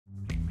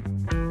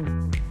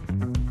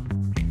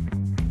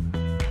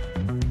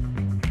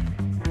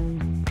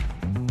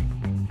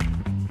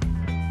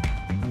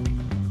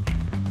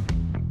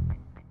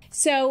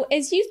So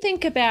as you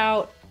think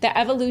about the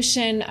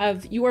evolution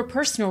of your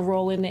personal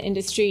role in the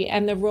industry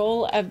and the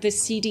role of the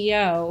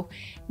CDO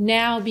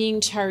now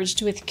being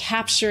charged with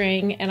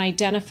capturing and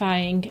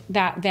identifying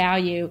that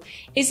value,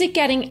 is it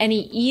getting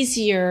any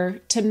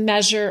easier to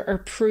measure or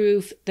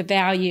prove the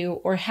value,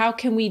 or how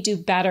can we do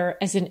better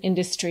as an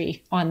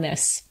industry on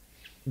this?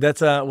 That's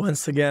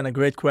once again a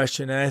great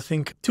question. And I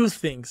think two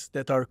things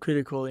that are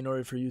critical in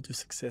order for you to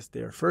success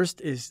there.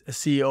 First is a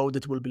CEO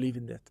that will believe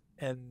in that.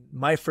 And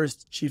my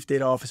first chief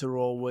data officer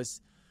role was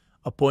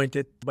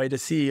appointed by the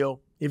CEO,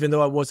 even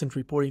though I wasn't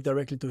reporting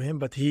directly to him,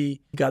 but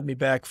he got me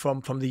back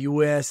from the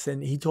US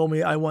and he told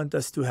me, I want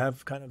us to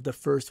have kind of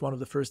one of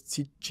the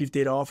first chief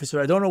data officer.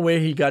 I don't know where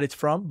he got it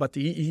from, but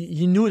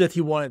he knew that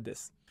he wanted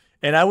this.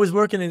 And I was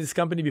working in this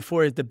company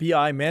before as the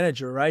BI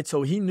manager, right?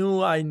 So he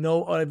knew I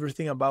know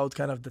everything about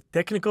kind of the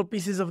technical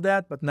pieces of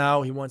that, but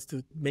now he wants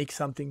to make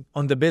something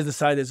on the business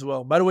side as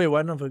well. By the way,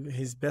 one of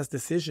his best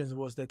decisions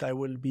was that I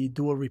will be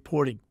dual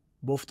reporting,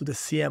 both to the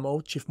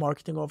CMO, Chief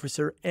Marketing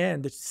Officer,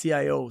 and the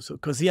CIO. So,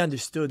 because he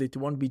understood it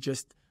won't be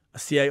just a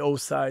CIO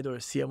side or a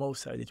CMO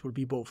side, it will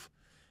be both.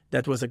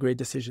 That was a great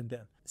decision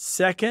then.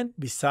 Second,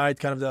 beside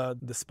kind of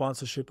the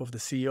sponsorship of the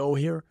CEO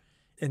here,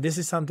 and this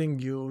is something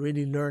you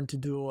really learn to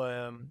do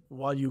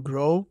while you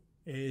grow,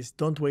 is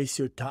don't waste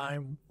your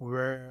time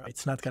where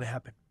it's not going to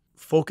happen.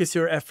 Focus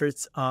your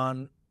efforts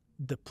on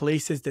the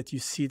places that you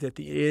see that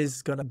it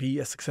is going to be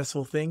a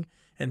successful thing,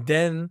 and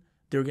then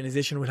the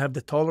organization will have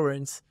the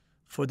tolerance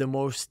for the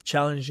most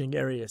challenging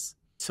areas.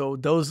 So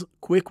those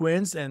quick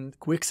wins and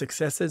quick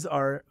successes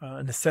are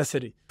a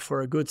necessity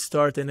for a good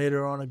start and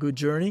later on a good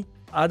journey.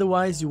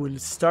 Otherwise, you will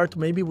start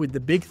maybe with the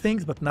big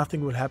things, but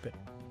nothing will happen.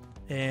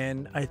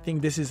 And I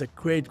think this is a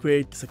great,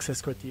 great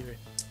success criteria.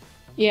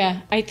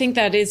 Yeah, I think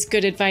that is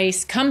good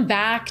advice. Come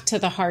back to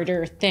the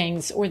harder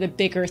things or the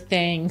bigger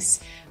things,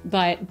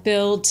 but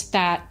build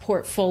that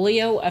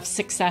portfolio of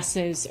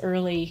successes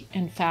early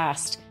and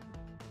fast.